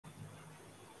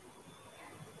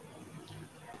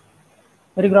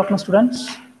Very good afternoon, students.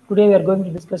 Today we are going to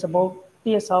discuss about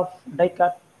TS of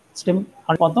dicot stem.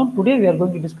 Today we are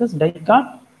going to discuss dicot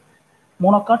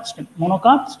monocot stem.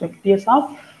 Monocot stem. TS of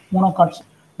monocot stem.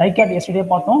 Dicot yesterday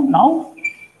now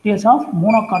TS of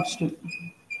monocot stem.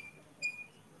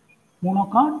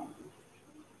 Monocot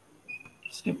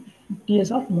stem.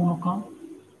 TS of monocot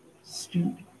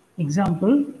stem.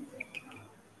 Example: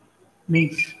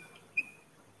 maize.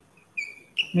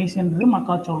 Maize என்பது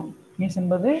மக்காச்சோளம். Maize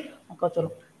என்பது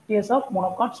மக்காச்சோளம். TS of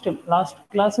monocot stem. Last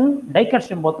class dicot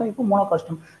stem பார்த்தோம். இப்போ monocot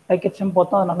stem. Dicot stem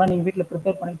பார்த்தோம். அதனால நீங்க வீட்ல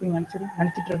ப்ரிப்பேர் பண்ணிப்பீங்க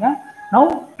நினைச்சிட்டு இருக்கேன். Now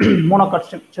monocot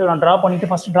stem. சரி நான் டிரா பண்ணிட்டு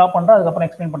ஃபர்ஸ்ட் டிரா பண்றேன், அதுக்கு அப்புறம்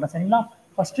எக்ஸ்பிளைன் பண்றேன். சரிங்களா?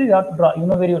 First you have to draw. You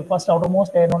know very well. First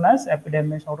outermost layer known as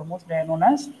epidermis. Outermost layer known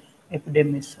as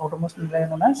epidermis. Outermost layer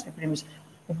known as epidermis.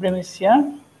 Epidermis is a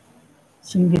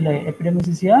single layer. Epidermis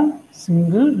is a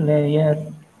single layer.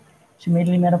 So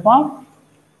mainly made up of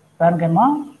parenchyma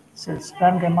cells.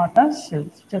 Parenchyma cells.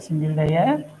 It's a single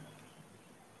layer.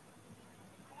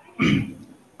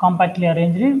 Compactly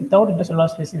arranged without intercellular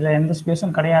space. இதுல எந்த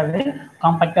ஸ்பேஸும் கிடையாது.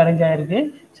 Compact arrange ஆயிருக்கு.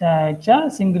 It's a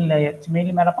single layer. It's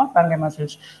mainly made up of parenchyma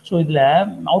cells. So இதுல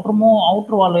outer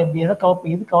wall எதை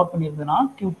cover பண்ணிருக்குன்னா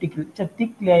cuticle. It's a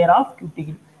thick layer of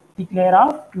cuticle. Thick layer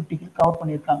of cuticle cover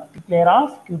பண்ணிருக்காங்க. Thick layer of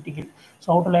cuticle. So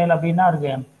outer layer அப்படின்னா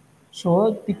இருக்கு. So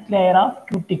thick layer of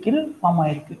cuticle form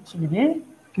ஆயிருக்கு. So இது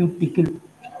cuticle.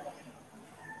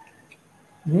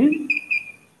 இது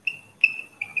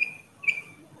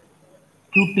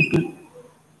cuticle.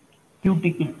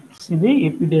 இது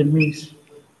epidermis.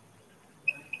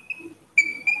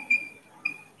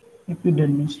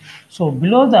 So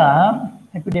below the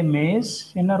epidermis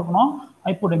என்ன இருக்கும்னா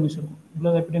hypodermis இருக்கும்.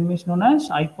 Below the epidermis known as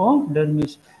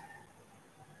hypodermis.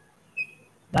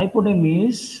 The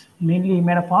hypodermis mainly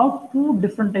made up of two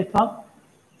different types of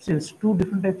cells.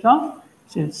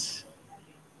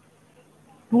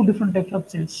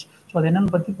 So அது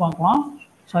என்னன்னு பத்தி பார்க்கலாம்.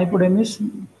 So hypodermis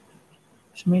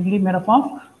is mainly made up of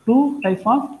two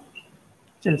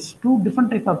different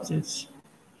types of cells.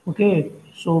 Okay,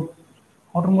 so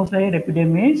outermost layer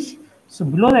epidermis. So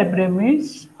below the epidermis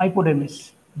hypodermis.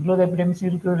 Below the epidermis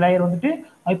இருக்கிற layer வந்துட்டு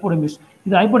hypodermis.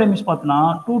 இது hypodermis பார்த்தனா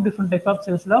two different types of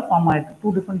cellsல form ஆயிருக்கு.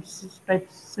 Two different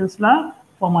types cellsல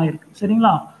form ஆயிருக்கு.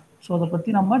 சரிங்களா? So அத பத்தி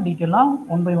நம்ம டீடைலா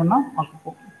ஒன் பை ஒன்னா பார்க்க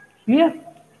போறோம். Clear?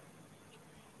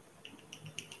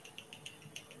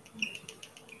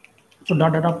 So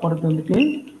data பொறுத்து வந்துட்டு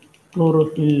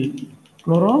chlorophyll.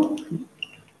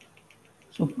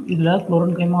 So இதுல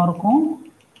chlorenchyma இருக்கும்.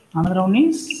 Another one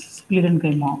is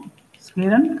sclerenchyma.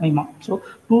 So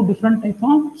two different types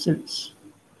of cells.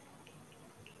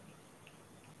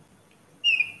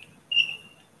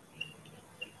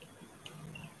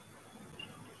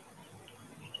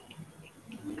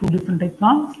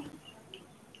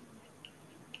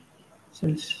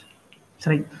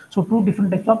 Right. So two different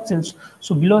types of cells.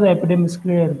 So below the epidermis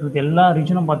இருக்கிறது எல்லா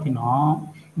ரீஜனும் பார்த்தீங்கன்னா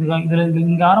இதுல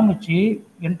இங்க ஆரம்பிச்சு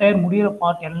என்டையர் முடிகிற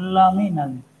பார்ட் எல்லாமே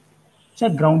என்னது? It's a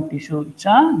ground tissue.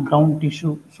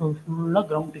 So full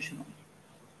ground tissue.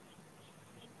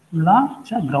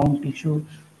 It's a ground tissue.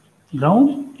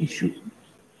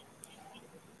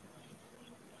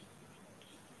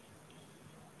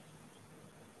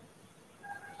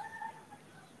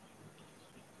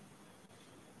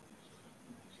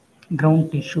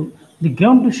 The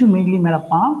ground tissue mainly made up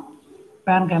of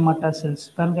parenchyma cells.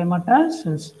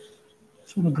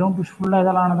 So the ground tissue full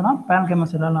இதெல்லாம் ஆனதுன்னா parenchyma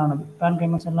செல்லால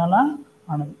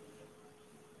ஆனது.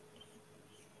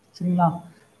 சரிங்களா?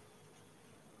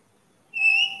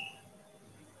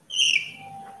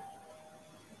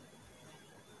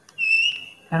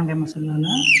 parenchyma செல்லால.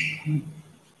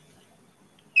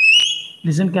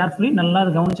 Listen carefully. நல்லா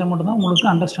கவனிச்சா மட்டும் தான்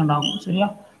உங்களுக்கு understand ஆகும். சரியா?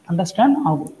 Understand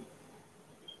ஆகும்.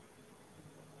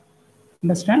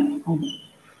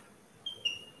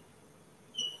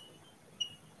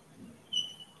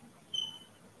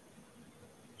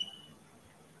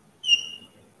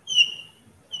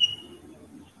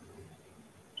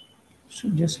 So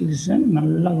just listen.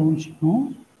 நல்லா கவனிச்சுக்கணும்.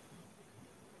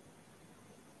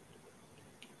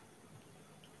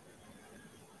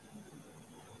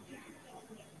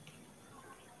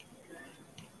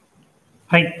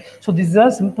 Right. So this is a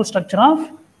simple structure of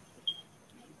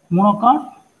monocot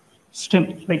stem.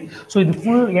 Right. So the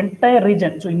full entire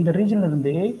region. So in the region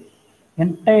இருந்து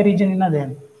entire region என்னது?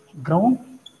 ground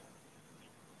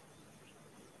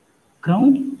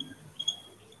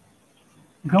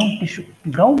tissue.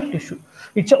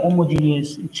 It's a homogeneous.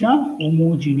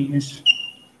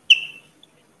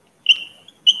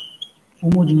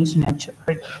 nature.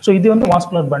 Right. So இது வந்து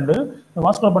vascular bundle. The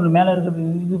vascular bundle மேல இருக்கிறது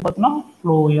இது பார்த்தீங்கன்னா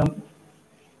phloem.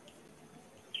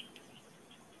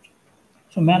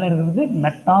 So மேலே இருக்கிறது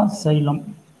மெட்டாசைலம்.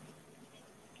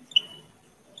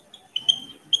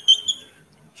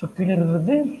 ஸோ கீழே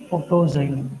இருக்கிறது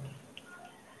புரோட்டோசைலம்.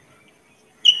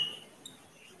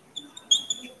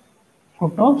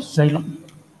 புரோட்டோசைலம்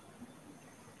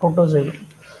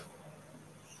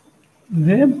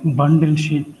இது bundle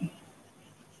sheet.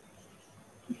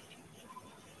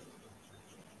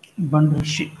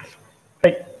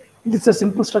 Right. This is a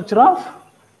simple structure of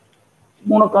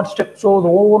monocot step. So the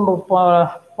ஒவ்வொரு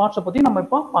parts பத்தி நம்ம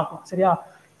இப்போ பார்க்கலாம். சரியா?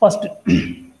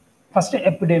 First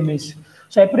epidermis.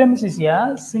 So epidermis is a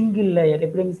single layer.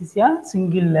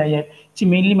 It's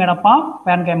mainly made up of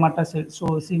parenchyma cell. So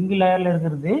single layer la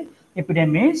irukkiradhu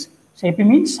epidermis. So epi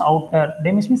means outer,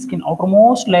 dermis means skin,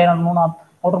 outermost layer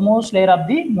of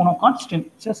the monocot stem.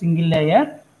 It's a single layer,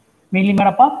 mainly made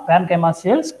up of parenchyma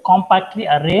cells, compactly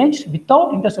arranged without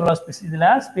intercellular space. இதுல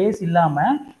space இல்லாம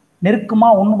நெருக்கமா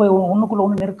ஒண்ணுக்குள்ள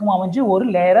ஒண்ணு நெருக்கமா அமைஞ்சு ஒரு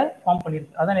லேயரை form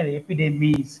பண்ணிருக்கு. அதான் இது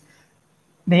எபிடெர்மிஸ்.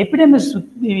 இந்த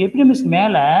எபிடெர்மிஸ்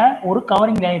மேல ஒரு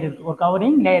கவரிங் லேயர்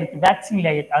இருக்கு, வேக்சின்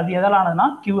லேயர். அது எதால ஆனதுன்னா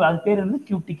அது பேர் வந்து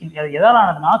கியூட்டிக்கிள். அது எதால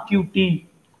ஆனதுன்னா கியூட்டின்.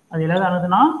 அது எதால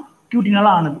ஆனதுன்னா கியூட்டினால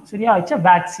ஆனது. சரியா?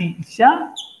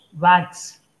 வேக்ஸ்.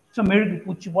 ஸோ மெழுகு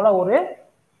பூச்சி போல ஒரு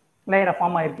லேயரை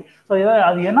ஃபார்ம் ஆயிருக்கு. ஸோ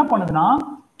அது என்ன பண்ணுதுன்னா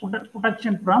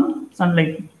ப்ரொடெக்ஷன் ஃப்ரம்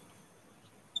சன்லைட்,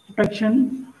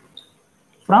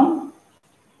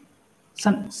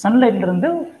 சன்லைட்ல இருந்து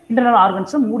இன்டர்னல்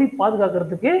ஆர்கன்ஸை மூடி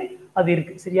பாதுகாக்கிறதுக்கு அது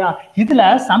இருக்கு. சரியா? இதுல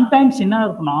சம்டைம்ஸ் என்ன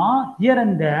இருக்குன்னா here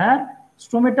and there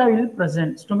ஸ்டோமேட்டா will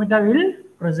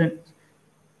present.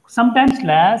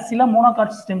 சம்டைம்ஸ்ல சில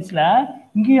மோனோகாட் ஸ்டெம்ஸ்ல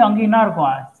இங்கேயும் அங்கேயும் என்ன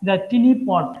இருக்கும், இந்த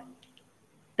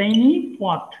tiny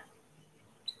part,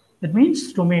 that means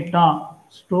stomata.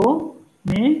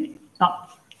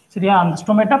 சரியா? அந்த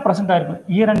ஸ்டோமேட்டா பிரசன்ட் ஆயிருக்கும்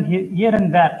ஹியர்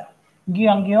அண்ட் தேர்.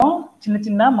 இங்கேயும் அங்கேயும் சின்ன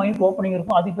சின்ன மைண்ட் ஓப்பனிங்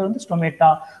இருக்கும். அதுக்கு பேர் வந்து ஸ்டோமேட்டா.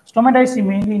 ஸ்டோமேட்டா is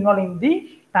mainly involve in the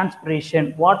transpiration.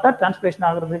 Water transpiration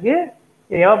ஆகிறதுக்கு,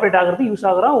 எவாபரேட் ஆகிறதுக்கு யூஸ்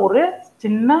ஆகிற ஒரு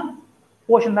சின்ன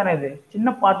போர்ஷன் தானே இது, சின்ன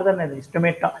பார்ட் தானே இது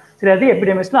ஸ்டோமேட்டா. சரி, அது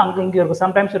எபிடெர்மிஸ்ல அங்கே இங்கே இருக்கும்,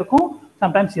 சம்டைம்ஸ் இருக்கும்,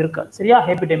 சம்டைம்ஸ் இருக்காது. சரியா?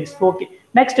 Epidermis. Okay,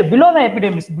 next below the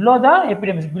epidermis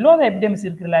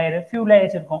இருக்கிற லேயர் ஃபியூ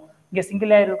லேயர்ஸ் இருக்கும். இங்கே சிங்கிள்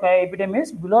லேயர் இருக்க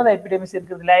எபிடெர்மிஸ், பிலோ த எபிடெர்மிஸ்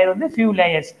இருக்கிற லேயர் வந்து ஃபியூ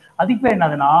லேயர்ஸ். அதுக்கு பேர்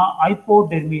என்னதுன்னா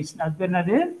ஹைப்போடெர்மிஸ். அது பேர்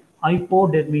என்னது?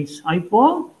 Hypodermis.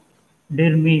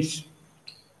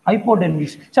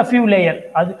 So few layer.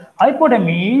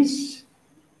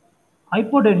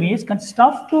 Hypodermis consists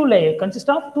of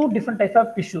two different types of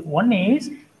tissue. One is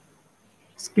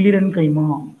sclerenchyma.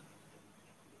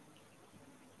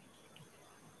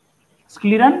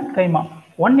 Another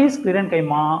one is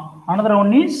chlorenchyma. Another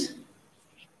one is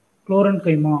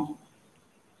chlorenchyma.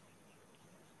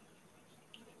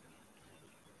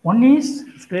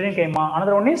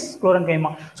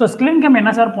 So sclerenchyma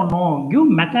என்ன sir பண்ணும்? Give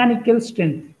mechanical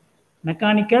strength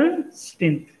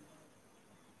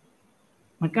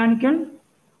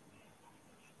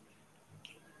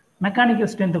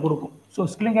கொடுக்கும். So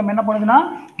ஸ்கிலிங்கம் என்ன பண்ணுதுன்னா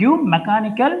give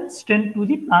mechanical strength to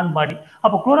the plant பாடி.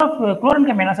 அப்போ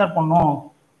குளோரன்கம் என்ன sir பண்ணும்?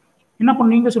 என்ன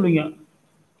பண்ணும் நீங்க சொல்லுவீங்க?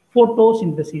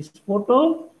 ஃபோட்டோசிந்தசிஸ்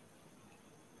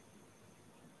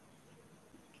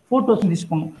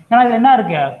பண்ணும். ஏன்னா இது என்ன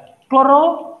இருக்கு?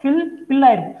 குளோரோஃபில் ஃபில்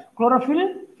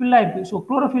ஆயிருக்கு. ஸோ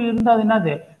குளோரோஃபில் இருந்தால் அது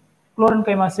என்னது?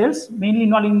 Chlorenchyma cells mainly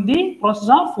involved in the process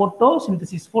of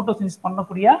photosynthesis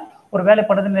பண்ணக்கூடிய ஒரு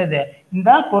வேலைப்படுதுன்னு இது இந்த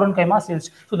chlorenchyma cells.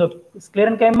 So the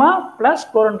sclerenchyma plus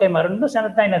chlorenchyma ரெண்டும்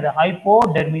சேர்ந்து தான் என்னது?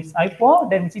 hypodermis.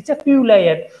 It's a few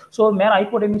layer. So மேல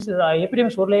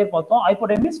epidermis ஒரு லேயர் பார்த்தோம்,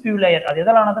 hypodermis few layer. அது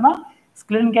எதால ஆனதுன்னா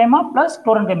sclerenchyma plus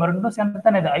chlorenchyma ரெண்டும் சேர்ந்து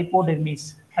தான் இது hypodermis.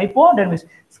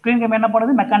 sclerenchyma என்ன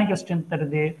பண்ணுது? மெக்கானிக்கல் ஸ்ட்ரென்த்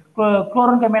தருது.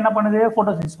 chlorenchyma என்ன பண்ணுது?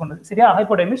 photosynthesis பண்ணுது. சரியா?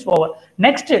 hypodermis over.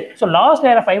 Next so last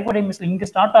layer of ஹைப்போடெர்மிஸ்ல இங்க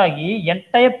ஸ்டார்ட் ஆகி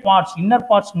என்டையர் பார்ட்ஸ், இன்னர்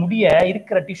பார்ட்ஸ் முடிய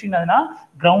இருக்கிற டிஷ்யூ என்னதுன்னா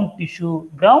கிரவுண்ட் டிஷ்யூ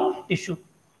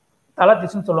தலை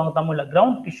டிஷ்யூன்னு சொல்லுவாங்க தமிழ்ல.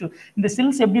 Ground tissue. இந்த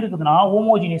செல்ஸ் எப்படி இருக்குதுன்னா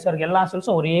ஹோமோஜினியஸா இருக்கு. எல்லா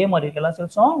செல்ஸும் ஒரே மாதிரி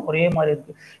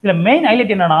இருக்கு. இதுல மெயின்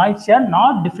ஹைலைட் என்னன்னா it's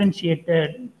not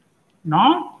differentiated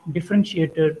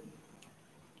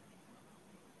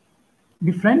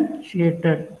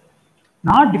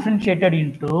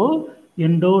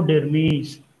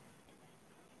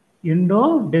into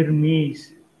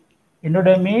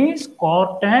endodermis,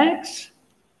 cortex,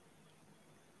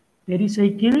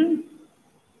 pericycle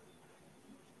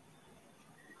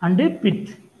and pith.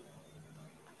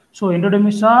 So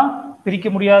endodermis பிரிக்க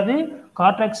முடியாது,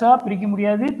 கார்டெக்ஸா பிரிக்க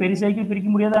முடியாது, பெரிசைக்கிள் பிரிக்க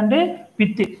முடியாது, அண்ட்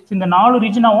பித்து. இந்த 4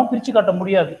 ரீஜனாவும் பிரிச்சு காட்ட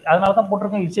முடியாது. அதனால தான்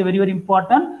போட்டிருக்கேன் it's very very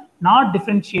important, not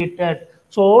differentiated.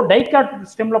 So dicot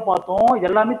ஸ்டெம்ல பார்த்தோம்,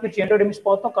 எல்லாமே பிரிச்சு எண்டோடெர்மிஸ்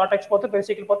பார்த்தோம், கார்டெக்ஸ் பார்த்தோம்,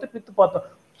 பெரிசைக்கிள் பார்த்தோம், பித்து பார்த்தோம்.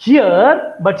 Here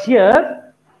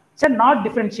So not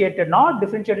differentiated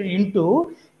into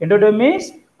endodermis,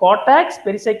 cortex,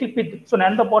 pericycle, pith. So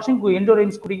அந்த portion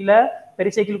endodermis குறிக்கல,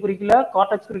 pericycle குறிக்கல,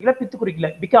 cortex குறிக்கல, pith குறிக்கல.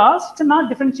 Because it's not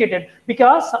differentiated.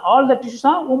 Because all the tissues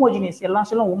are homogeneous. எல்லா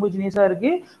செல்லும் homogeneous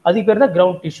இருக்கு. அதுக்கு பேர் தான்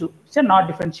ground tissue. It's not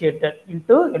differentiated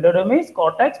into endodermis,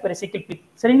 cortex, pericycle, pith.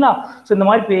 சரிங்களா? So இந்த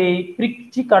மாதிரி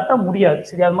பிரிச்சு காட்ட முடியாது.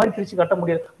 சரி, அது மாதிரி பிரிச்சு காட்ட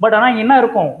முடியாது. பட் ஆனா என்ன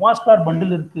இருக்கும்? vascular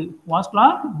bundle இருக்கு.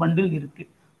 vascular bundle இருக்கு.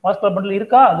 வாஸ்குலர் பண்டில்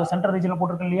இருக்கா? அது சென்ட்ரல் ரீஜன்ல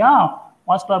போட்டிருக்கு இல்லையா?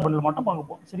 வாஸ்குலர் பண்டில் மட்டும் பார்க்க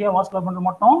போறோம். சரியா? வாஸ்குலர் பண்டில்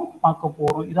மட்டும் பார்க்க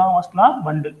போறோம். இதான் vascular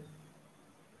bundle.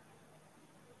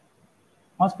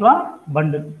 Vascular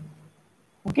bundle.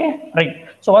 Okay, right.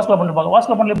 So vascular bundle பார்க்க.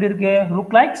 வாஸ்குலர் பண்டில் எப்படி இருக்கு?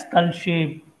 Look like skull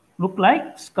shape. Look like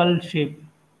skull shape.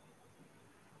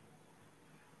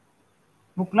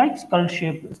 Look like skull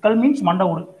shape. Skull means மண்டை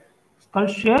ஓடு.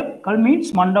 ஸ்கல் ஷேப், ஸ்கல்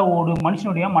மீன்ஸ் மண்டை ஓடு.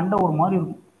 மனுஷனுடைய மண்டை ஓடு மாதிரி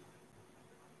இருக்கும்.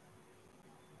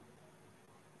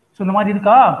 இந்த மாதிரி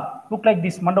இருக்கா? Look like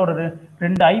this. மண்டோட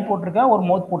ரெண்டு ஐ போட்டிருக்க, ஒரு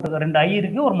மவுத் போட்டிருக்க. ரெண்டு ஐ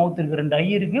இருக்கு, ஒரு மவுத் இருக்கு. ரெண்டு ஐ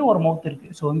இருக்கு, ஒரு மவுத் இருக்கு.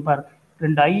 ஸோ இங்க பாரு,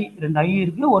 ரெண்டு ஐ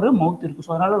இருக்கு, ஒரு மவுத் இருக்கு.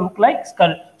 ஸோ அதனால லுக் லைக்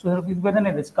ஸ்கல். ஸோ இது பேர்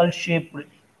தானே இது ஸ்கல் ஷேப்.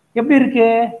 எப்படி இருக்கு?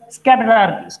 ஸ்கேட்டர்டா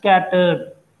இருக்கு.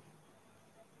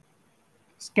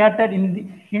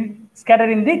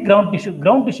 scattered in the ground tissue.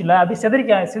 ground tissueல அப்படி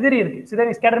சிதறி இருக்கு.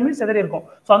 ஸ்கேட்டர் மீன்ஸ் சிதறி இருக்கும்.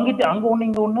 ஸோ அங்க ஒண்ணு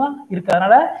இங்க ஒண்ணு இருக்கு.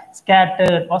 அதனால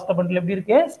ஸ்கேட்டர்ட். வாஸ்குலர் பண்டில் எப்படி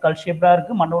இருக்கு? ஸ்கல் ஷேப்டா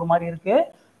இருக்கு, மண்டோட மாதிரி இருக்கு.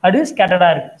 அது ஸ்கேட்டர்டா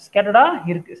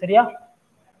இருக்கு. சரியா?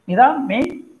 இதான் main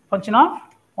function of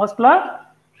vascular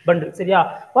bundle. சரியா?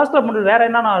 வாஸ்குலர் பண்டில் வேற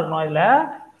என்னன்னா இருக்கும்? அதுல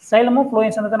சைலமும்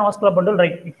ஃப்ளோயம் சேர்ந்ததான வாஸ்குலர் பண்டில்.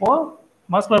 ரைட். இப்போ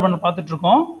வாஸ்குலர் பண்டில் பார்த்துட்டு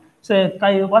இருக்கோம். ஸோ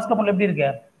வாஸ்குலர் பண்டில் எப்படி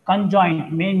இருக்கு? கன்ஜாயிண்ட்.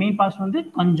 மெயின் பார்ட்ஸ் வந்து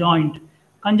கன்ஜாயிண்ட்.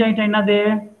 கன்ஜாயிண்ட் என்னது?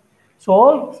 So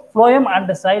phloem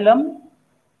and xylem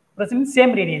present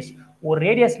same radius. ஒரு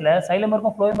ரேடியஸ்ல சைலம்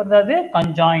இருக்கும், ஃப்ளோயம் இருந்தாது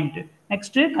கன்ஜாயிண்ட்.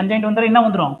 நெக்ஸ்ட் கன்ஜாயிண்ட் வந்தா என்ன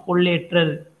வந்துரும்?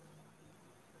 கொலேட்ரல்.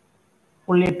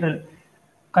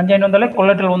 கன்ஜாயிண்ட் வந்தாலே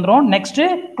கொலேட்ரல் வந்துரும். Next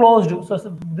closed. ஸோ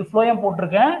இது ஃப்ளோயம்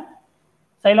போட்டிருக்கேன்,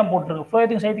 சைலம் போட்டிருக்கு.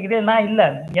 ஃப்ளோயத்துக்கு சைத்துக்கிட்டே என்ன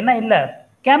இல்ல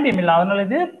கேம்பியம் இல்லை. அதனால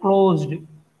இது closed.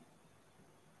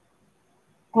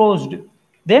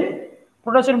 Then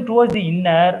protoseum towards the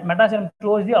inner, metaseum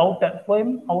towards the outer. Phloem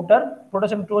outer,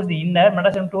 protoseum towards the inner,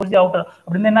 metaseum towards the outer.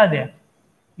 அப்படின்னா என்னது?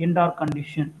 எண்டார்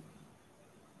கண்டிஷன்.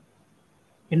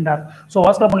 எண்டார். ஸோ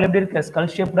வாஸ்குலர் பண்டில் எப்படி இருக்கு?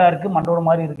 ஸ்கல் ஷேப்டா இருக்கு, மண்டோட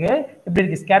மாதிரி இருக்கு. எப்படி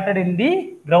இருக்கு? ஸ்கேட்டர்ட் இன் தி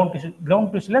கிரவுண்ட் டிஷ்யூ.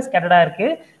 கிரவுண்ட் டிஷ்யூல ஸ்கேட்டர்டா இருக்கு.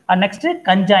 And next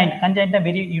conjoint. Conjoint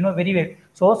very well.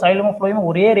 So சைலமும் ஃப்ளோயமும்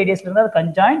ஒரே ரேடியஸ்ல இருந்தால் அது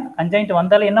கன்ஜாயிண்ட். கன்ஜாயிண்ட்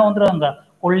வந்தாலே என்ன வந்துருவாங்க?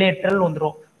 கொல்லேட்ரல்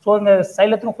வந்துடும். ஸோ இந்த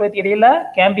சைலத்துக்கும் ஃப்ளோயத்துக்கு இடையில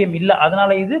கேம்பியம் இல்லை. அதனால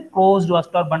இது closed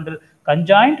vascular bundle.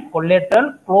 Conjoint, collateral,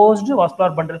 closed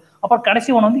vascular bundle. அப்புறம் கடைசி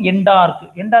ஒன்று வந்து எண்டார்க்.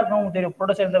 எண்டார்க் உங்களுக்கு தெரியும்,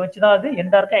 புரோட்டோசியம் வச்சு தான் அது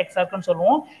எண்டார்க் எக்ஸாக்ட்னு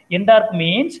சொல்லுவோம். எண்டார்க்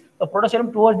means புரோட்டோசியம்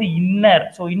towards the inner.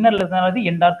 So இன்னர்ல இருக்கிறது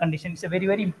எண்டார்க் condition. It's very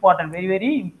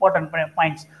important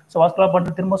points. So vascular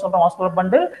bundle திரும்ப சொல்றோம். வாஸ்குலர்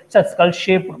பண்டில் ஸ்கல்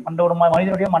ஷேப்,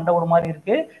 மனிதனுடைய மண்டோட மாதிரி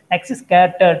இருக்கு. Next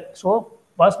scattered. So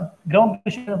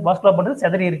ground vascular bundle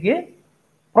செதறி இருக்கு.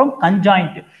 அப்புறம்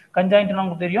கன்ஜாயிண்ட்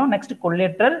நமக்கு தெரியும். Next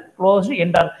collateral, closed,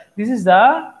 எண்டார்க். This is the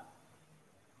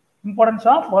importance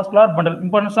of vascular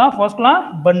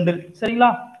bundle. சரிங்களா?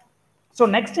 ஸோ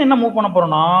நெக்ஸ்ட் என்ன மூவ் பண்ண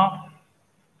போறோம்னா,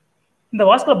 இந்த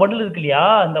வாஸ்குலர் பண்டில் இருக்கு இல்லையா?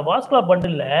 இந்த வாஸ்குலர்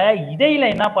பண்டில்ல இடையில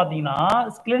என்ன பார்த்தீங்கன்னா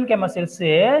ஸ்க்லெரன்கைமா செல்ஸ்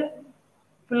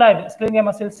ஃபில்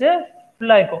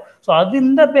ஆயிருக்கும். ஸோ அது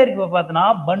இந்த பேருக்கு பார்த்தீங்கன்னா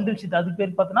பண்டில் ஷீத். அது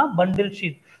பேருக்கு பார்த்தீங்கன்னா பண்டில்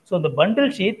ஷீத். ஸோ இந்த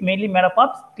bundle sheath mainly made up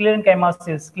of ஸ்க்லெரன்கைமா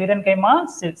cells.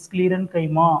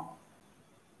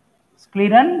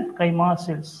 ஸ்க்லெரன்கைமா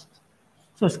cells.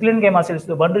 So sclerenchyma cells,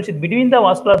 the bundle sheath between the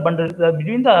vascular bundle,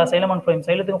 between the xylem and phloem,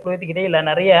 xylethukku phloemthukku இடையில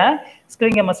நிறைய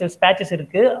sclerenchyma cells patches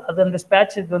இருக்கு. அது அந்த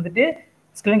patches வந்துட்டு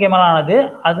sclerenchyma ஆனது.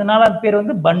 அதனால அது பேர்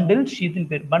வந்து bundle sheath னு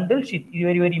பேர். bundle sheath இது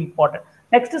very important.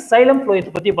 Next xylem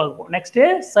phloem பத்தி பார்ப்போம். Next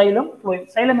xylem phloem.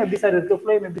 xylem எப்படி சார் இருக்கு?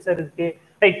 phloem எப்படி சார் இருக்கு?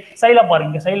 ரைட். xylem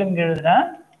பாருங்க. xylem இங்க எழுதுறேன்.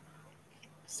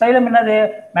 xylem என்னது?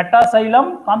 metaxylem,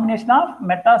 combination of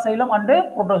metaxylem and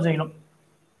protoxylem.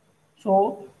 So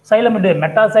xylem இது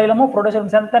மெட்டாசைலமும்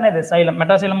புரோட்டோசைலம் சேர்ந்து தானே இது சைலம்.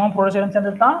 மெட்டாசைலமும் புரோட்டோசைலம்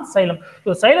சேர்ந்து தான் சைலம். ஸோ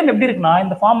சைலம் எப்படி இருக்குன்னா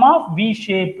இந்த form of we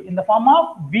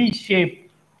shape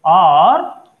R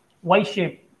Y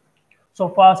shape. So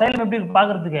xylem எப்படி இருக்கு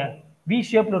பார்க்கறதுக்கு? வி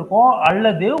ஷேப்ல இருக்கும்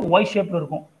அல்லது ஒய் ஷேப்ல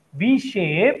இருக்கும். We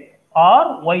shape R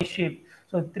Y shape.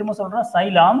 So திரும்ப சொல்றேன்,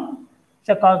 xylem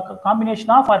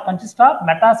combination of R consist of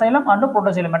metaxylem and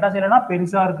protoxylem. மெட்டாசைலம்னா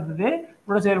பெருசா இருக்குது,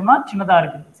 புரோட்டோசைலம்னா சின்னதா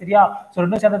இருக்குது. சரியா? ஸோ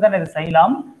ரெண்டும் சேர்ந்து தானே இது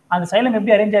சைலம். அந்த சைலம்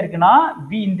எப்படி அரேஞ்ச் ஆயிருக்குன்னா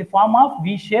we in the form of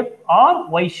we shape R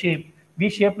Y shape. We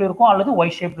ஷேப்ல இருக்கும் அல்லது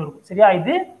ஒய் ஷேப்ல இருக்கும். சரியா?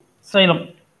 இது சைலம்.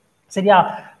 சரியா?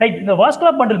 ரைட். இந்த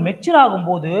வாஸ்குலர் பண்டில் மெச்சூர்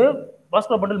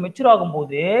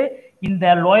ஆகும்போது இந்த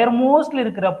லோயர் மோஸ்ட்ல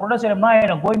இருக்கிற புரோட்டோசைலம்னா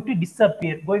going to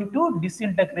disappear, going to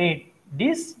disintegrate.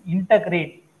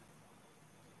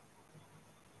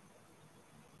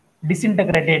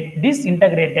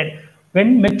 disintegrated when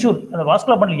mature. அந்த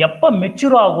வாஸ்குலர் பண்டில் எப்போ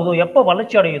மெச்சூர் ஆகுதோ, எப்போ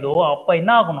வளர்ச்சி அடையுதோ, அப்போ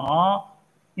என்ன ஆகும்னா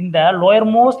இந்த லோயர்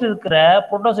மோஸ்ட் இருக்கிற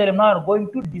புரோட்டோசைலம்னா கோயிங்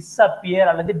டு டிஸ்அப்பியர்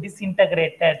அல்லது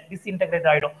டிஸ்இன்டகிரேட்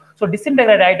ஆகிடும். ஸோ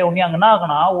டிஸ்இன்டகிரேட் ஆகிட்ட உடனே அங்கே என்ன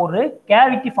ஆகுனா ஒரு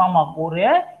கேவிட்டி ஃபார்ம் ஆகும். ஒரு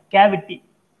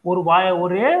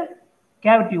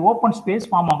கேவிட்டி ஓப்பன் ஸ்பேஸ்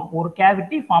ஃபார்ம் ஆகும். ஒரு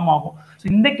கேவிட்டி ஃபார்ம் ஆகும். ஸோ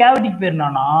இந்த கேவிட்டிக்கு பேர்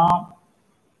என்னன்னா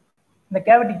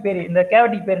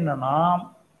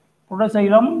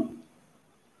புரோட்டோசைலம்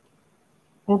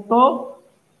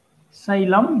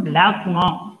லாக்குனா.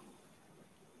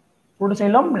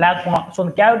 ஸோ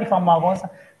அந்த கேவிட்டி ஃபார்ம் ஆகும்.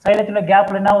 சைலத்தில்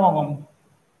கேப்ல என்ன ஆகும்?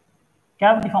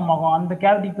 கேவிட்டி ஃபார்ம் ஆகும். அந்த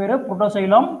கேவிட்டி பேரு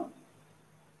protoxylem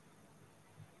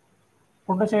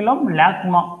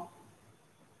லாக்குனா.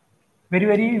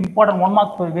 Very important 1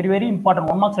 mark. Very important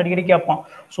 1 marks அடிக்கடி கேட்பான்.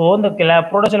 ஸோ இந்த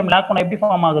புரோட்டோசைலம் லாக்குனா எப்படி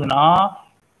ஃபார்ம் ஆகுதுன்னா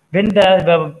when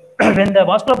the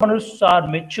vascular bundles are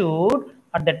matured,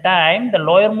 at the time the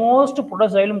lowermost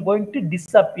protoxylem going to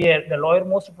disappear.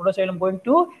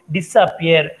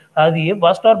 அது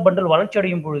vascular bundle வளர்ச்சி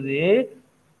அடையும் பொழுது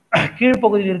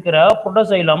கீழ்ப்பகுதியில் இருக்கிற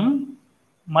புரோட்டோசைலம்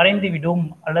மறைந்துவிடும்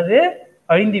அல்லது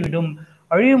அழிந்துவிடும்.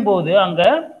 அழியும் போது அங்க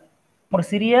ஒரு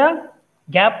சிறிய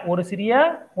கேப், ஒரு சிறிய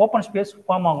ஓப்பன் ஸ்பேஸ்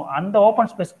ஃபார்ம் ஆகும். அந்த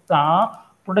ஓப்பன் ஸ்பேஸ் தான்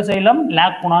புரோட்டோசைலம்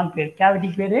லாக்குனான்னு பேர்.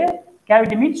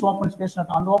 Cavity means open space.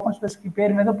 அந்த ஓப்பன் ஸ்பேஸ்க்கு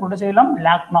பேர் என்னது? புரோட்டோசைலம்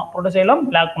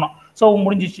லாக்குனா. ஸோ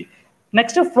முடிஞ்சிச்சு.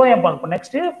 நெக்ஸ்ட் ஃப்ளோயம் பார்ப்போம்.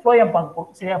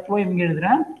 சரியா? ஃப்ளோயம் இங்கே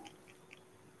எழுதுறேன்.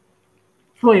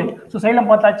 ஃப்ளோயம். ஸோ சைலம்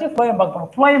பார்த்தாச்சு. ஃப்ளோயம் பார்க்க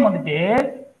போறோம். ஃப்ளோயம்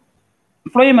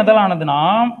எதெல்லாம்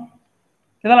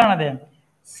ஆனது?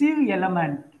 சிவ்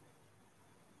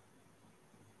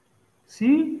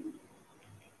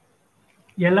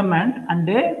element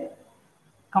and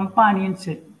companion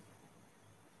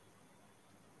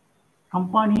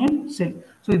cell.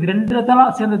 So இது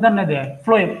ரெண்டுத்தெல்லாம் சேர்ந்து தான் என்னது?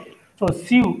 Phloem. So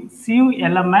Shiv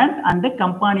element and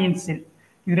companion cell,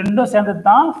 இது ரெண்டும் சேர்ந்தது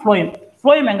தான் ஃப்ளோயம்.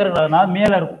 ஃப்ளோயம் எங்க இருக்கிறதுனா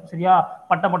மேல இருக்கும். சரியா?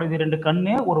 பட்டை இது 2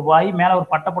 கண்ணு, ஒரு வாய், மேல ஒரு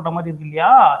பட்டை மாதிரி இருக்கு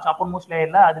இல்லையா? அப்பர் மோஸ்ட்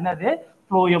லேயர்ல. அது என்னது?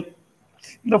 ஃப்ளோயம்.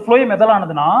 இந்த ஃப்ளோயம் எதெல்லாம்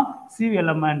ஆனதுன்னா சிவ்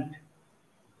எலமெண்ட்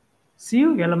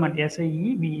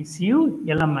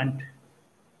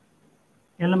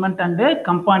அண்ட்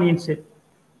கம்பானியன்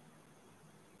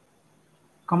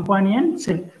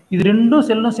செல். இது ரெண்டும்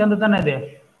செல்லும் சேர்ந்து தானே இது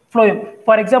ஃப்ளோயம்.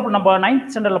 ஃபார் எக்ஸாம்பிள் நம்ம 9th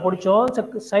ஸ்டாண்டர்ட்ல படிச்சோம்.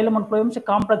 Xylem and phloem is a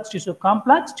complex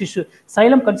tissue.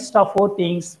 Xylem consists of 4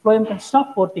 things. Phloem consists of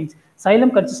 4 things. Xylem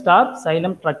consists of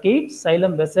xylem tracheids,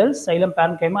 xylem vessels, xylem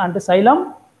parenchyma and xylem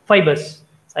fibers.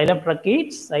 Xylem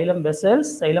tracheids, xylem vessels,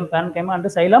 xylem parenchyma and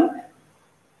xylem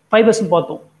fibers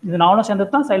பார்த்தோம். இது நாலும் சேர்ந்து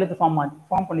தான் சைலத்தை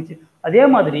form பண்ணிச்சு. அதே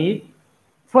மாதிரி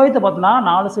ஃப்ளோயத்தை பார்த்தோம்னா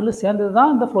 4 cell சேர்ந்தது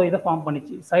தான் இந்த ஃப்ளோயத்தை ஃபார்ம்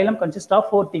பண்ணிச்சு. Xylem consists of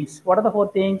 4 things. What are the 4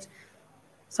 things?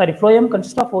 Phloem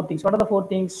consists of 4 things. What are the 4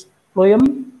 things? Phloem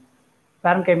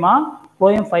parenchyma,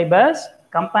 phloem fibers,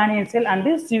 companion cell and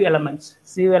sieve elements.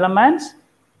 Sieve elements,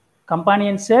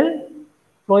 companion cell,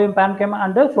 phloem parenchyma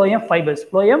and phloem fibers.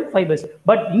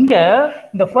 But இங்க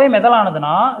இந்த phloem எதெல்லாம்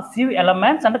ஆனதுன்னா sieve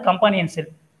elements and companion cell.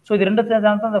 So இது ரெண்டு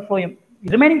தான் இந்த phloem.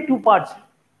 Remaining two parts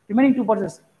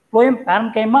is phloem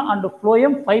parenchyma and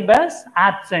phloem fibers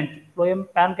absent. Phloem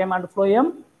parenchyma and phloem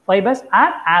fibers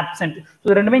are absent. So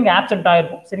ரெண்டுமே இங்க absent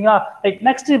ஆயிருக்கும். சரிங்களா? ரைட்.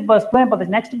 நெக்ஸ்ட் phloem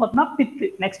பார்த்து நெக்ஸ்ட் பார்த்தா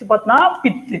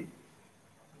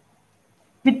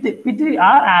பித்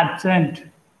are absent.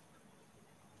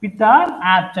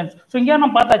 So இங்க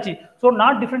நம்ம பார்த்தாச்சு. So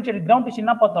not differentiated ground tissue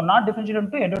என்ன பார்த்தோம்? Not differentiated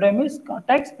into endodermis,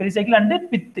 cortex, pericycle and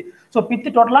pith. So pith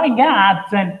டோட்டலா இங்க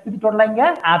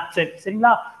absent.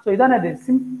 சரிங்களா? So இதானே இது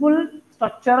simple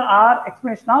structure or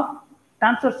explanation of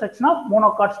transverse section of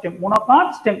monocot stem.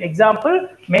 Example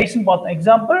mason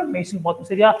பார்த்தோம்.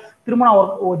 சரியா? திரும்ப நான்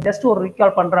ஜஸ்ட் ஒரு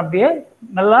ரீகால் பண்றேன், அப்படியே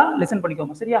நல்லா லிசன்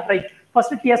பண்ணிக்கோங்க. சரியா? Right.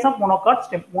 First DS of monocot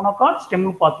stem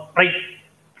பார்த்தோம். Right.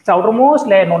 It's outermost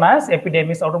layer known as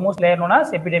epidermis.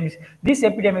 This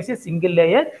epidermis is single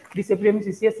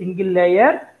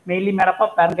layer. Mainly made up of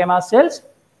parenchyma cells,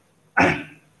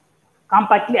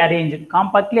 compactly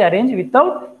arranged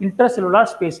without intercellular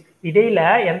space. இடையில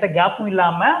எந்த கேப்பும்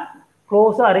இல்லாம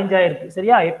க்ளோஸா அரேஞ்ச் ஆயிருக்கு.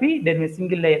 சரியா? Epidermis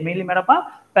single layer, mainly made up of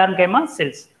parenchyma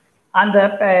cells. அந்த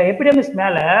epidermis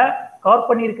மேல cover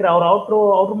பண்ணி இருக்கிற ஒரு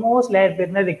அவுட்டர்மோஸ்ட் லேயர் பேர்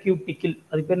என்னது? கியூட்டிக்கிள்.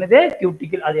 அது பேர் என்னது?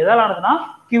 கியூட்டிக்கிள். அது எதால ஆனதுன்னா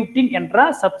கியூட்டின் என்ற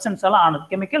சப்ஸ்டன்ஸால ஆனது,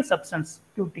 கெமிக்கல் சப்ஸ்டன்ஸ்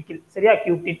கியூட்டிக்கிள். சரியா?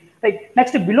 Quentin. Right.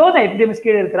 Next below the epidermis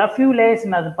கீழ இருக்கிற ஃபியூ லேயர்ஸ்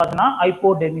என்னது பார்த்தனா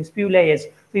ஹைப்போடெர்மிஸ். Few layers.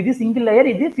 இது சிங்கிள் லேயர்,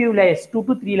 இது ஃபியூ லேயர்ஸ், 2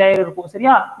 to 3 லேயர் இருக்கும்.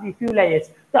 சரியா? Few layers,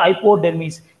 the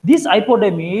hypodermis. This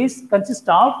hypodermis consists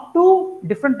of two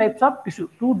different types of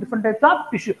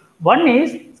tissue. One is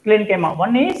sclerenchyma,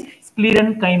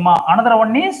 another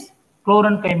one is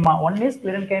sclerenchyma. One is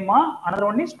sclerenchyma, another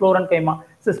one is sclerenchyma.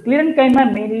 So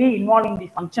sclerenchyma mainly involving the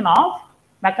function of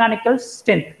mechanical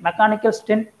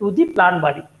strength to the plant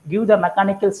body. Give the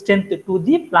mechanical strength to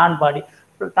the plant body.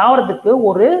 தாவரத்துக்கு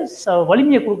ஒரு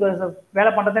வலிமையை கொடுக்கிற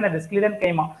வேலை பண்றது என்ன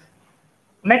ஸ்க்ளீரன்கைமா.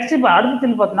 Next இப்போ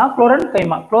அடுத்தது பார்த்தீங்கன்னா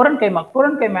குளோரன்கைமா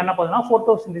என்ன பண்ணுதுன்னா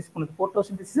போட்டோசிந்தசிஸ் பண்ணுது.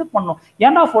 போட்டோசிந்தசிஸ் பண்ணும்.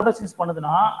 ஏன்டா போட்டோசிந்தசிஸ்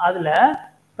பண்ணுதுன்னா அதுல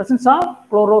பிரசன்ஸ் ஆஃப்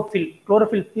குளோரோஃபில்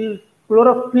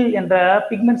என்ற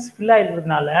பிக்மெண்ட்ஸ் ஃபில்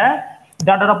ஆயிருக்கிறதுனால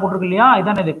டாட்டா போட்டிருக்கு இல்லையா,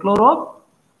 இதான் இது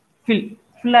குளோரோஃபில்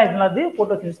ஃபில் ஆயிருந்தா அது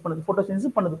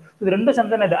போட்டோசிந்தசிஸ் பண்ணுது. இது ரெண்டும்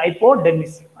சேர்ந்து இது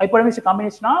hypodermis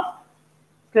combination of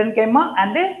sclerenchyma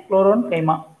and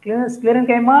sclerenchyma.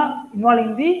 Sclerenchyma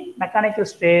involving the mechanical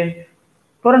strength,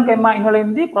 sclerenchyma involving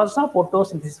the process of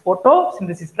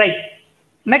photosynthesis, right?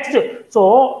 Next, so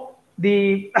the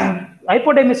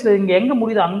hypodermis இங்க எங்க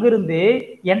முடியுது, அங்க இருந்து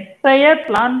entire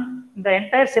plant, இந்த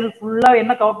entire cell ஃபுல்லா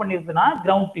என்ன கவர் பண்ணிருக்குன்னா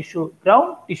ground tissue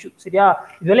சரியா.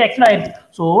 இதுல எக்ஸ்டெண்ட் ஆயிருச்சு.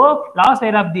 So last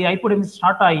layer of the hypodermis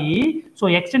start ஆகி சோ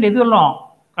எக்ஸ்டெண்ட் எது வரலாம்,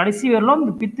 கடைசி வரலாம்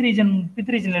இந்த பித் ரீஜன்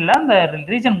இல்ல, அந்த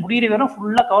ரீஜன் முடியிற வரையும்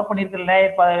ஃபுல்லா கவர் பண்ணிருக்கிற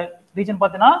ரீஜன்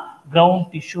பார்த்தீங்கன்னா கிரவுண்ட்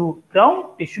டிஷ்யூ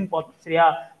பார்த்தோம் சரியா.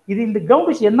 இது இந்த கிரவுண்ட்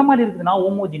டிஷ்யூ எந்த மாதிரி இருக்குதுன்னா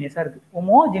ஹோமோஜினியஸா இருக்கு.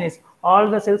 Homogeneous,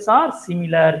 all the cells R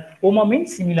similar. Homo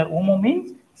means similar, homo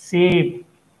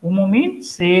means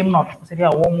same not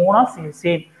சரியா. ஹோமோனா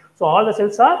same. So all the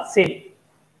cells R same,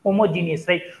 homogeneous,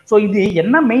 right? So இது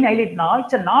என்ன main ஹைலைட்னா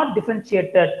it's not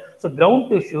differentiated. So ground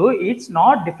tissue it's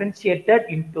not differentiated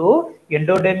into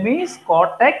endodermis,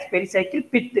 cortex, pericycle,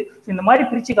 pith. இந்த மாதிரி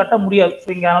பிரிச்சு காட்ட முடியாது. So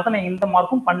இங்க அதனால தான் நான் இந்த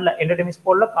மார்க்கும் பண்ணல. எண்டோடெர்மிஸ்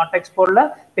போடல, கார்டெக்ஸ் போடல,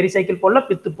 பெரிசைக்கிள் போடல,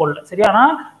 பித்து போடல சரியா. ஆனா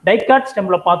டைகாட்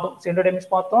ஸ்டெம்ல பார்த்தோம்,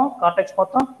 எண்டோடெர்மிஸ் பார்த்தோம், கார்டெக்ஸ்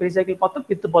பார்த்தோம், பெரிசைக்கிள் பார்த்தோம்,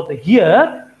 பித்து பார்த்தோம்.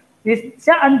 Here is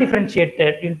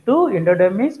undifferentiated into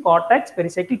endodermis, cortex,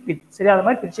 pericycle, pith. சரியா, அது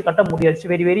மாதிரி பிரிச்சு கட்ட முடியாது.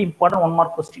 Very very important 1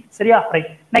 mark question சரியா.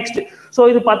 Right, next. சோ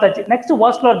இது பார்த்தாச்சு. Next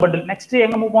vascular bundle. நெக்ஸ்ட்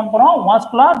எங்க மூவ் பண்ண போறோம்,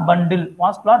 வாஸ்குலர் பண்டில்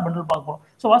பார்க்க போறோம்.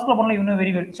 சோ வாஸ்குலர் பண்டில் இன்னும்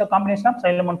very very it's a combination of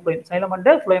xylem and phloem. xylem and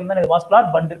phloem தான் இது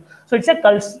vascular bundle. So it's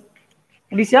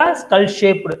a skull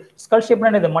shaped. skull shaped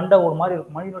னா இது மண்டை ஒரு மாதிரி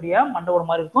இருக்கும், மனிதனுடைய மண்டை ஒரு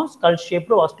மாதிரி இருக்கும். skull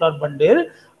shaped vascular bundle.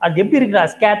 அது எப்படி இருக்குடா,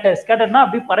 ஸ்கேட்டர்னா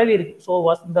அப்படியே பரவி இருக்கு. சோ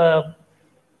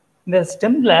இந்த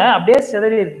ஸ்டெம்ல அப்படியே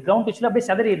செதறி இருக்கு, கிரவுண்ட் டிஷ்யூல அப்படியே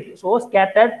செதறி இருக்கு. So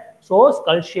scattered, so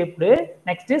skull shaped.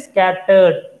 Next is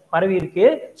scattered, பரவி இருக்கு.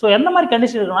 சோ எந்த மாதிரி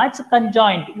கண்டிஷன் இருக்குன்னா it's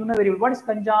conjoint. You know very well what is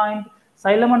conjoint.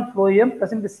 xylem and phloem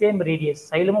present the same radius.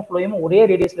 xylem and phloem ஒரே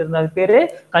ரேடியஸ்ல இருந்தா அது பேரு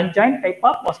conjoint type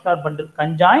of vascular bundle.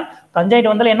 Conjoint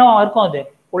வந்தால என்ன இருக்கும், அது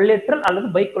கொலேட்ரல் அல்லது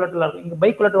பைகொலேட்ரல் இருக்கும். இங்க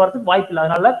பைகொலேட்ரல் வரதுக்கு வாய்ப்பு இல்லை,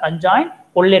 அதனால கன்ஜாயின்ட்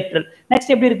கொலேட்ரல்.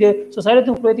 நெக்ஸ்ட் எப்படி இருக்கு, சோ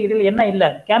சைலத்துக்கு புளோயத்துக்கு இடையில என்ன இல்ல,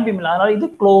 கேம்பியம் இல்ல, அதனால இது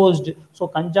closed. So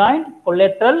conjoint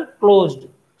collateral closed.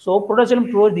 So protoxylem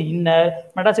towards the inner,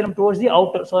 metaxylem towards the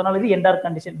outer. So அதனால இது எண்டார்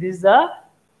condition. This is the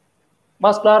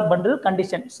vascular bundle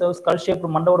condition. So skull shape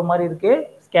மண்டை ஒரு மாதிரி இருக்கு,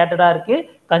 ஸ்கேட்டர்டா இருக்கு,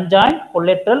 conjoint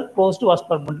collateral closed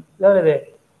vascular bundle. இது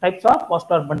types of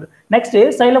vascular bundle. Next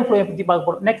xylem phloem பத்தி பார்க்க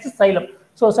போறோம். Next xylem.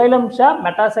 So xylem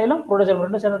metaxylem, protoxylem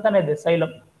ரெண்டும் சேர்ந்தது தான் இது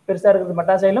சைலம். பெருசா இருக்குது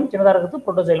மெட்டாசைலம், சின்னதா இருக்குது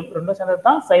புரோட்டோசைலம், ரெண்டும் சேர்ந்தது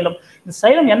தான் சைலம். இந்த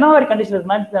சைலம் என்ன மாதிரி கண்டிஷன்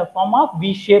இருக்குன்னா இந்த form of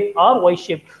we shape R Y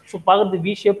shape. So பார்க்கறது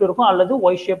வி ஷேப்ல இருக்கும் அல்லது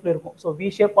ஒய் ஷேப்ல இருக்கும். So we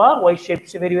shape R Y shape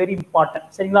very very important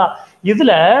சரிங்களா.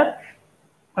 இதுல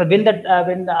when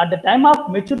at the time of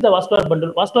mature the vascular bundle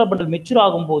mature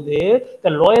ஆகும்போது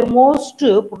the lowermost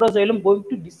protoxylem going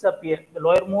to disappear.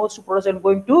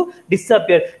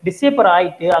 disappear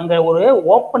ஆயிட்டு அங்க ஒரு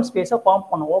ஓபன் ஸ்பேஸை ஃபார்ம்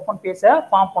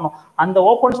பண்ணும். அந்த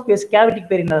ஓபன் ஸ்பேஸ் கேவிட்டிக்கு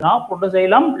பேர் என்னதுன்னா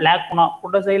புரோட்டோசைலம்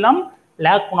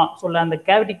லாக்குனா. சொல்ல அந்த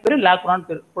கேவிட்டிக்கு பேர் லாக்குனான்னு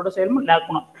பேர், புரோட்டோசைலம்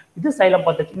லாக்குனா. இது சைலம்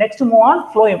பார்த்துச்சு. Next move on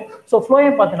phloem. So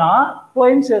phloem பார்த்தீங்கன்னா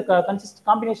ஃப்ளோயம்ஸ் consist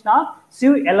combination of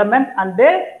Shiv element and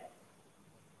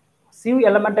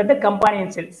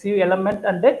companion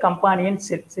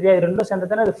cell சரியா. இது ரெண்டும்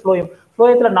சேர்ந்ததுன்னா இது ஃப்ளோயம்.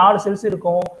 ஃப்ளோயத்துல 4 செல்ஸ்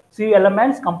இருக்கும். சிவ்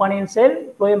elements, companion cell,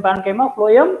 phloem பேன்கைமா,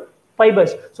 phloem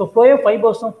fibres. So phloem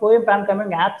ஃபைபர்ஸும் phloem பேன்கைமா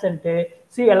absent,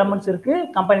 சிவ் எலமெண்ட்ஸ் இருக்கு,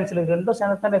 கம்பானியன் செல் இருக்கு, ரெண்டும்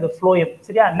சேர்ந்ததுன்னா இது ஃப்ளோயம்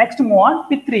சரியா. Next move on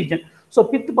Beed region. So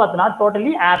பித் பார்த்தீங்கன்னா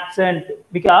totally absent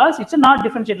because it's not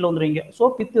டிஃபரன்ஷியேட்ல வந்துருங்க. ஸோ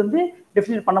பித் வந்து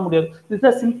டிஃபரன்ஷியேட் பண்ண முடியாது. This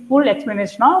is simple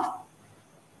explanation of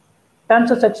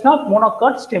transfer of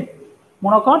monocot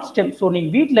stem. So நீங்க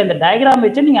வீட்டில் இந்த டயக்ராம்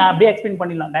வச்சு நீங்க அப்படியே எக்ஸ்பிளைன்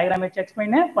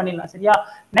பண்ணிடலாம் சரியா.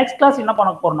 நெக்ஸ்ட் கிளாஸ் என்ன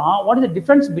பண்ண போறோம்னா what is the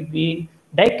difference between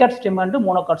dicot stem and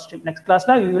monocot stem. Next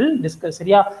கிளாஸ்ல we will discuss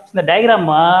சரியா. இந்த டயக்ராம்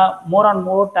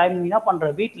மோர் டைம் என்ன பண்ற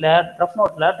வீட்டில் ரஃப்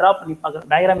நோட்ல டிரா பண்ணி பார்க்குற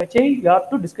டயக்ராம் வச்சு you have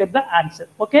to describe the answer.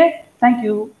 Okay, thank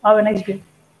you, have a nice day.